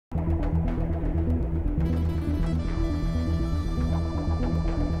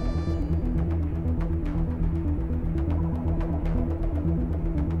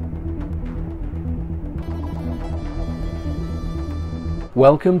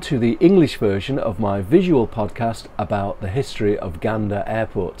Welcome to the English version of my visual podcast about the history of Gander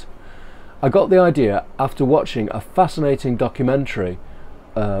Airport. I got the idea after watching a fascinating documentary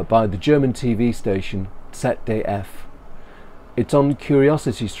by the German TV station ZDF. It's on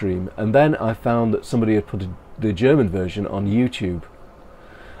Curiosity Stream, and then I found that somebody had put the German version on YouTube.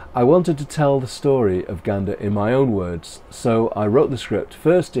 I wanted to tell the story of Gander in my own words, so I wrote the script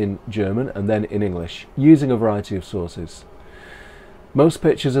first in German and then in English, using a variety of sources. Most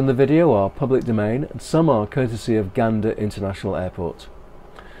pictures in the video are public domain, and some are courtesy of Gander International Airport.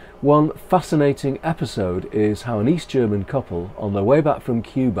 One fascinating episode is how an East German couple, on their way back from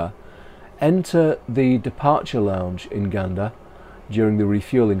Cuba, enter the departure lounge in Gander during the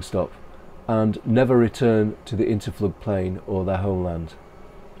refueling stop and never return to the interflood plane or their homeland.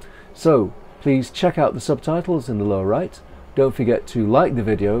 So please check out the subtitles in the lower right. Don't forget to like the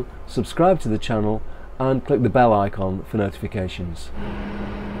video, subscribe to the channel and click the bell icon for notifications.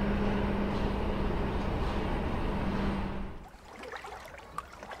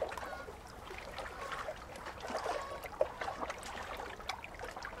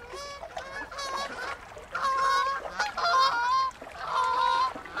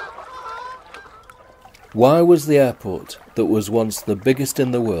 Why was the airport that was once the biggest in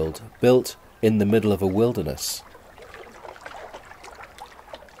the world built in the middle of a wilderness?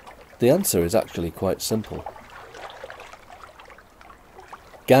 The answer is actually quite simple.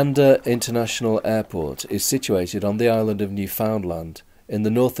 Gander International Airport is situated on the island of Newfoundland in the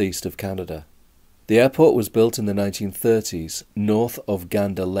northeast of Canada. The airport was built in the 1930s north of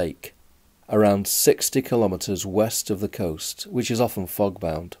Gander Lake, around 60 kilometres west of the coast, which is often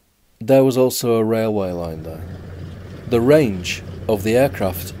fog-bound. There was also a railway line there. The range of the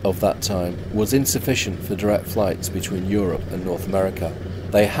aircraft of that time was insufficient for direct flights between Europe and North America.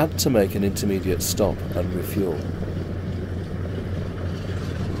 They had to make an intermediate stop and refuel.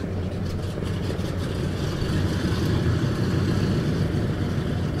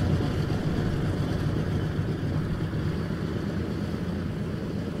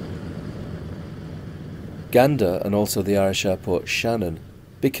 Gander and also the Irish airport Shannon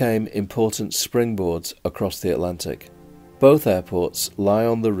became important springboards across the Atlantic. Both airports lie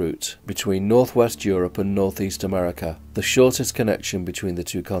on the route between northwest Europe and northeast America, the shortest connection between the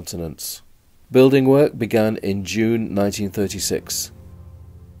two continents. Building work began in June 1936.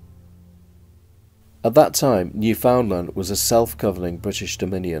 At that time, Newfoundland was a self-governing British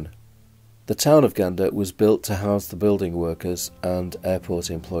dominion. The town of Gander was built to house the building workers and airport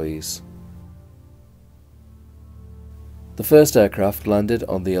employees. The first aircraft landed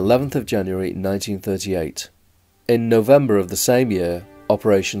on the 11th of January 1938. In November of the same year,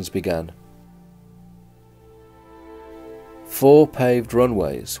 operations began. 4 paved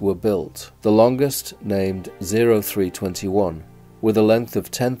runways were built, the longest named 0321, with a length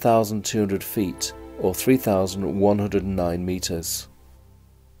of 10,200 feet or 3,109 metres.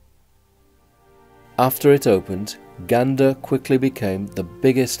 After it opened, Gander quickly became the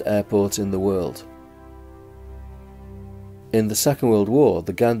biggest airport in the world. In the Second World War,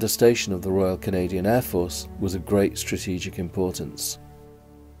 the Gander Station of the Royal Canadian Air Force was of great strategic importance.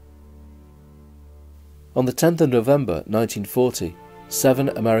 On the 10th of November 1940, 7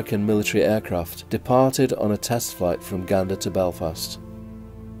 American military aircraft departed on a test flight from Gander to Belfast.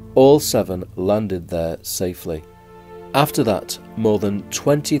 All 7 landed there safely. After that, more than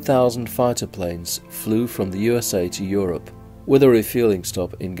 20,000 fighter planes flew from the USA to Europe, with a refueling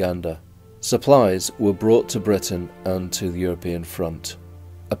stop in Gander. Supplies were brought to Britain and to the European front.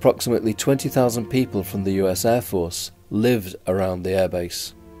 Approximately 20,000 people from the US Air Force lived around the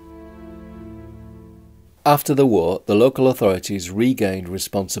airbase. After the war, the local authorities regained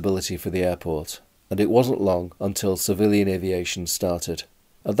responsibility for the airport, and it wasn't long until civilian aviation started.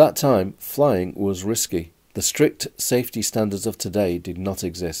 At that time, flying was risky. The strict safety standards of today did not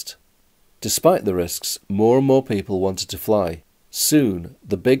exist. Despite the risks, more and more people wanted to fly. Soon,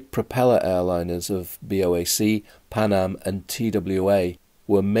 the big propeller airliners of BOAC, Pan Am and TWA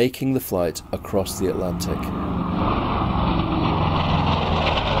were making the flight across the Atlantic.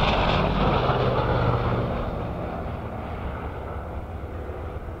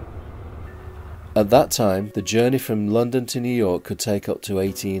 At that time, the journey from London to New York could take up to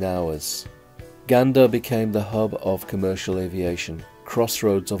 18 hours. Gander became the hub of commercial aviation.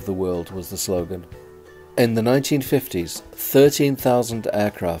 Crossroads of the world was the slogan. In the 1950s, 13,000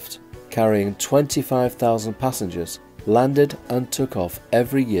 aircraft carrying 25,000 passengers landed and took off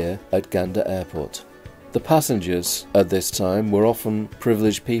every year at Gander Airport. The passengers at this time were often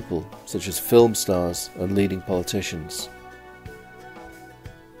privileged people, such as film stars and leading politicians.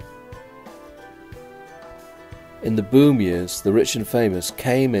 In the boom years, the rich and famous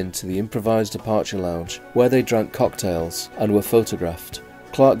came into the improvised departure lounge where they drank cocktails and were photographed.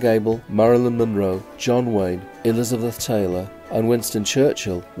 Clark Gable, Marilyn Monroe, John Wayne, Elizabeth Taylor and Winston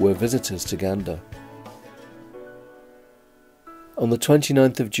Churchill were visitors to Gander. On the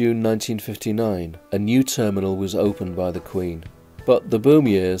 29th of June 1959, a new terminal was opened by the Queen, but the boom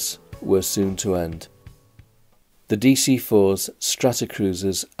years were soon to end. The DC-4s,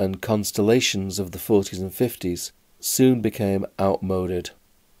 Stratocruisers and Constellations of the 40s and 50s soon became outmoded.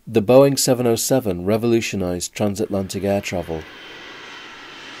 The Boeing 707 revolutionised transatlantic air travel.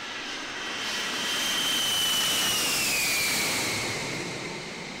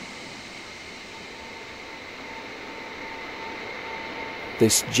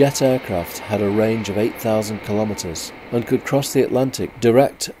 This jet aircraft had a range of 8,000 kilometres and could cross the Atlantic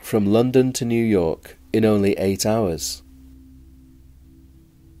direct from London to New York in only 8 hours.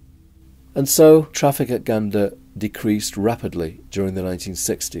 And so traffic at Gander decreased rapidly during the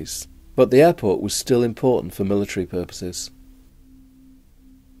 1960s, but the airport was still important for military purposes.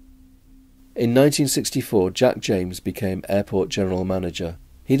 In 1964, Jack James became airport general manager.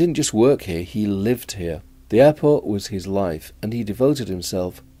 He didn't just work here, he lived here. The airport was his life, and he devoted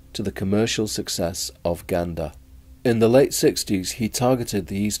himself to the commercial success of Gander. In the late 60s, he targeted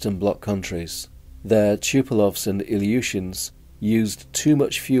the Eastern Bloc countries. Their Tupolovs and Ilyushins used too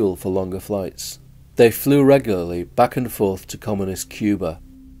much fuel for longer flights. They flew regularly back and forth to communist Cuba.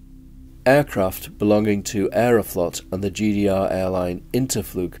 Aircraft belonging to Aeroflot and the GDR airline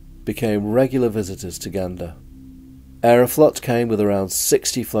Interflug became regular visitors to Gander. Aeroflot came with around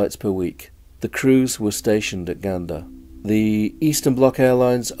 60 flights per week. The crews were stationed at Gander. The Eastern Bloc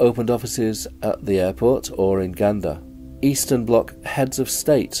Airlines opened offices at the airport or in Gander. Eastern Bloc heads of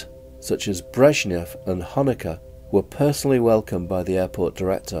state, such as Brezhnev and Honecker, were personally welcomed by the airport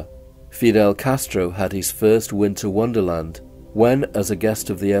director. Fidel Castro had his first winter wonderland when, as a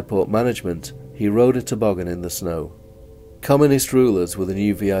guest of the airport management, he rode a toboggan in the snow. Communist rulers were the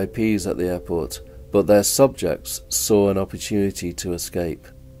new VIPs at the airport, but their subjects saw an opportunity to escape.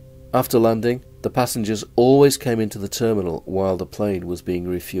 After landing, the passengers always came into the terminal while the plane was being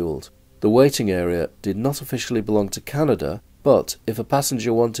refueled. The waiting area did not officially belong to Canada, but if a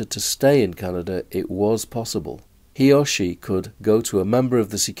passenger wanted to stay in Canada, it was possible. He or she could go to a member of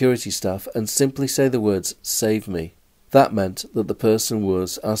the security staff and simply say the words, "Save me." That meant that the person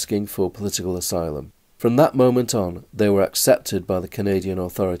was asking for political asylum. From that moment on, they were accepted by the Canadian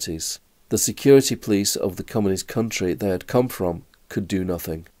authorities. The security police of the communist country they had come from could do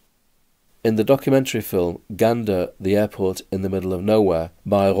nothing. In the documentary film Gander, the Airport in the Middle of Nowhere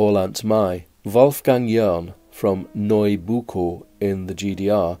by Roland May, Wolfgang Jörn from Neubuko in the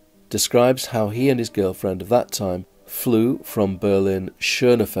GDR describes how he and his girlfriend of that time flew from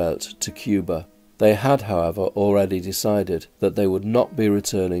Berlin-Schönefeld to Cuba. They had, however, already decided that they would not be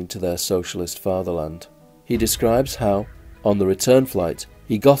returning to their socialist fatherland. He describes how, on the return flight,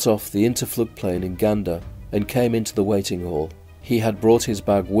 he got off the Interflug plane in Gander and came into the waiting hall. He had brought his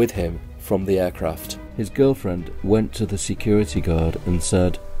bag with him from the aircraft. His girlfriend went to the security guard and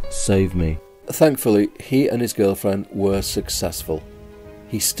said, "Save me." Thankfully, he and his girlfriend were successful.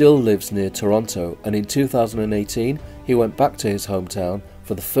 He still lives near Toronto, and in 2018 he went back to his hometown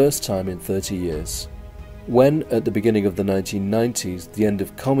for the first time in 30 years. When, at the beginning of the 1990s, the end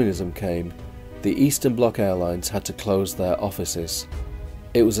of communism came, the Eastern Bloc Airlines had to close their offices.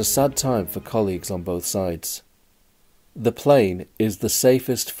 It was a sad time for colleagues on both sides. The plane is the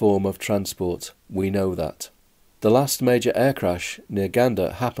safest form of transport, we know that. The last major air crash near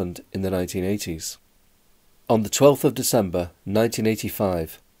Gander happened in the 1980s. On the 12th of December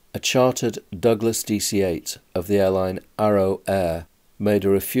 1985, a chartered Douglas DC-8 of the airline Arrow Air made a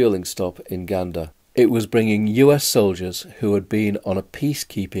refuelling stop in Gander. It was bringing US soldiers who had been on a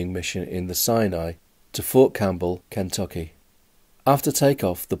peacekeeping mission in the Sinai to Fort Campbell, Kentucky. After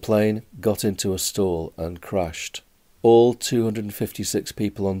takeoff, the plane got into a stall and crashed. All 256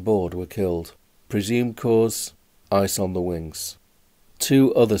 people on board were killed. Presumed cause, ice on the wings.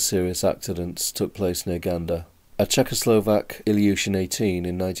 2 other serious accidents took place near Gander. A Czechoslovak Ilyushin 18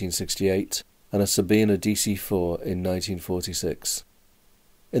 in 1968 and a Sabina DC-4 in 1946.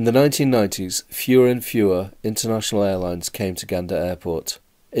 In the 1990s, fewer and fewer international airlines came to Gander Airport.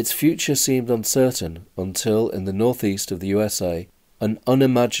 Its future seemed uncertain until, in the northeast of the USA, an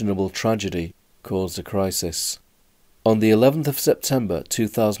unimaginable tragedy caused a crisis. On the 11th of September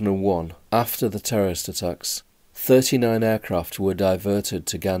 2001, after the terrorist attacks, 39 aircraft were diverted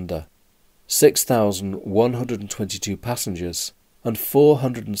to Gander. 6,122 passengers and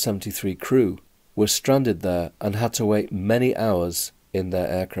 473 crew were stranded there and had to wait many hours in their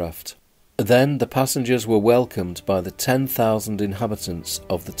aircraft. Then the passengers were welcomed by the 10,000 inhabitants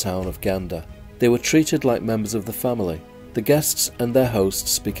of the town of Gander. They were treated like members of the family. The guests and their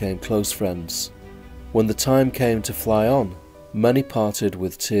hosts became close friends. When the time came to fly on, many parted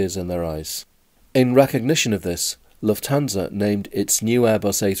with tears in their eyes. In recognition of this, Lufthansa named its new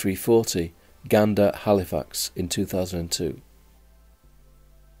Airbus A340 Gander Halifax in 2002.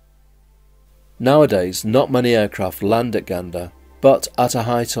 Nowadays, not many aircraft land at Gander, but at a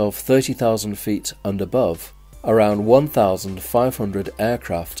height of 30,000 feet and above, around 1,500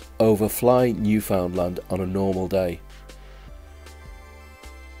 aircraft overfly Newfoundland on a normal day.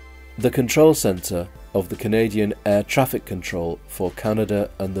 The control centre of the Canadian Air Traffic Control for Canada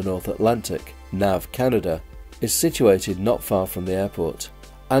and the North Atlantic, NAV Canada, is situated not far from the airport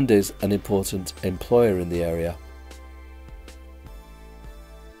and is an important employer in the area.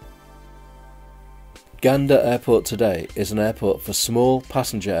 Gander Airport today is an airport for small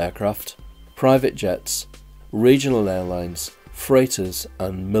passenger aircraft, private jets, regional airlines, freighters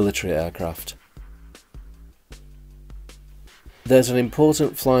and military aircraft. There's an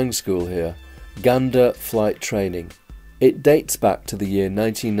important flying school here, Gander Flight Training. It dates back to the year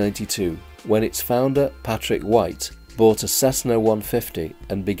 1992 when its founder, Patrick White, bought a Cessna 150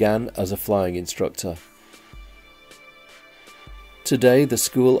 and began as a flying instructor. Today the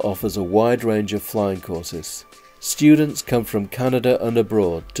school offers a wide range of flying courses. Students come from Canada and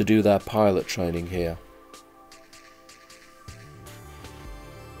abroad to do their pilot training here.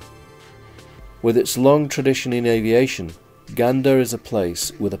 With its long tradition in aviation, Gander is a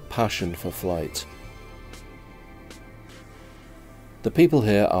place with a passion for flight. The people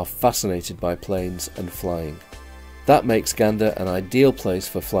here are fascinated by planes and flying. That makes Gander an ideal place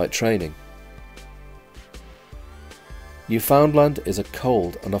for flight training. Newfoundland is a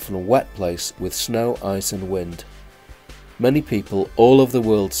cold and often wet place with snow, ice and wind. Many people all over the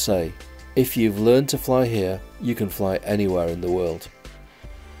world say, if you've learned to fly here, you can fly anywhere in the world.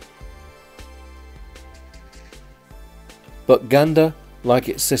 But Gander, like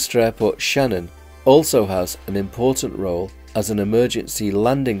its sister airport Shannon, also has an important role as an emergency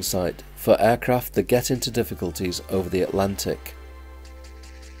landing site for aircraft that get into difficulties over the Atlantic.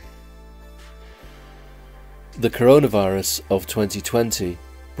 The coronavirus of 2020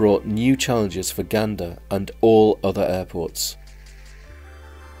 brought new challenges for Gander and all other airports.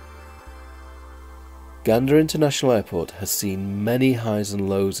 Gander International Airport has seen many highs and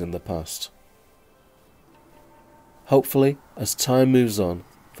lows in the past. Hopefully, as time moves on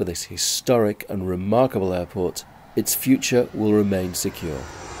for this historic and remarkable airport, its future will remain secure.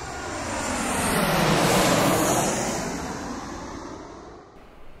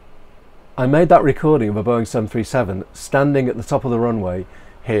 I made that recording of a Boeing 737 standing at the top of the runway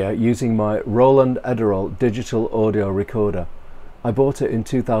here using my Roland May digital audio recorder. I bought it in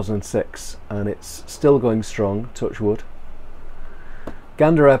 2006 and it's still going strong, touch wood.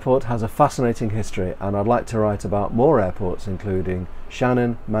 Gander Airport has a fascinating history and I'd like to write about more airports including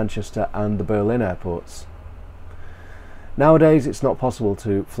Shannon, Manchester and the Berlin airports. Nowadays it's not possible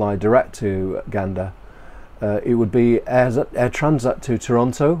to fly direct to Gander. It would be Air Transat to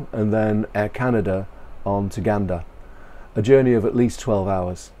Toronto and then Air Canada on to Gander, a journey of at least 12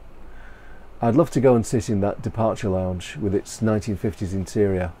 hours. I'd love to go and sit in that departure lounge with its 1950s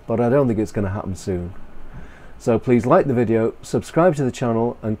interior, but I don't think it's going to happen soon. So please like the video, subscribe to the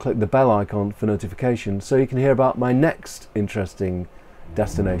channel and click the bell icon for notifications so you can hear about my next interesting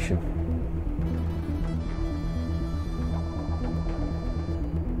destination.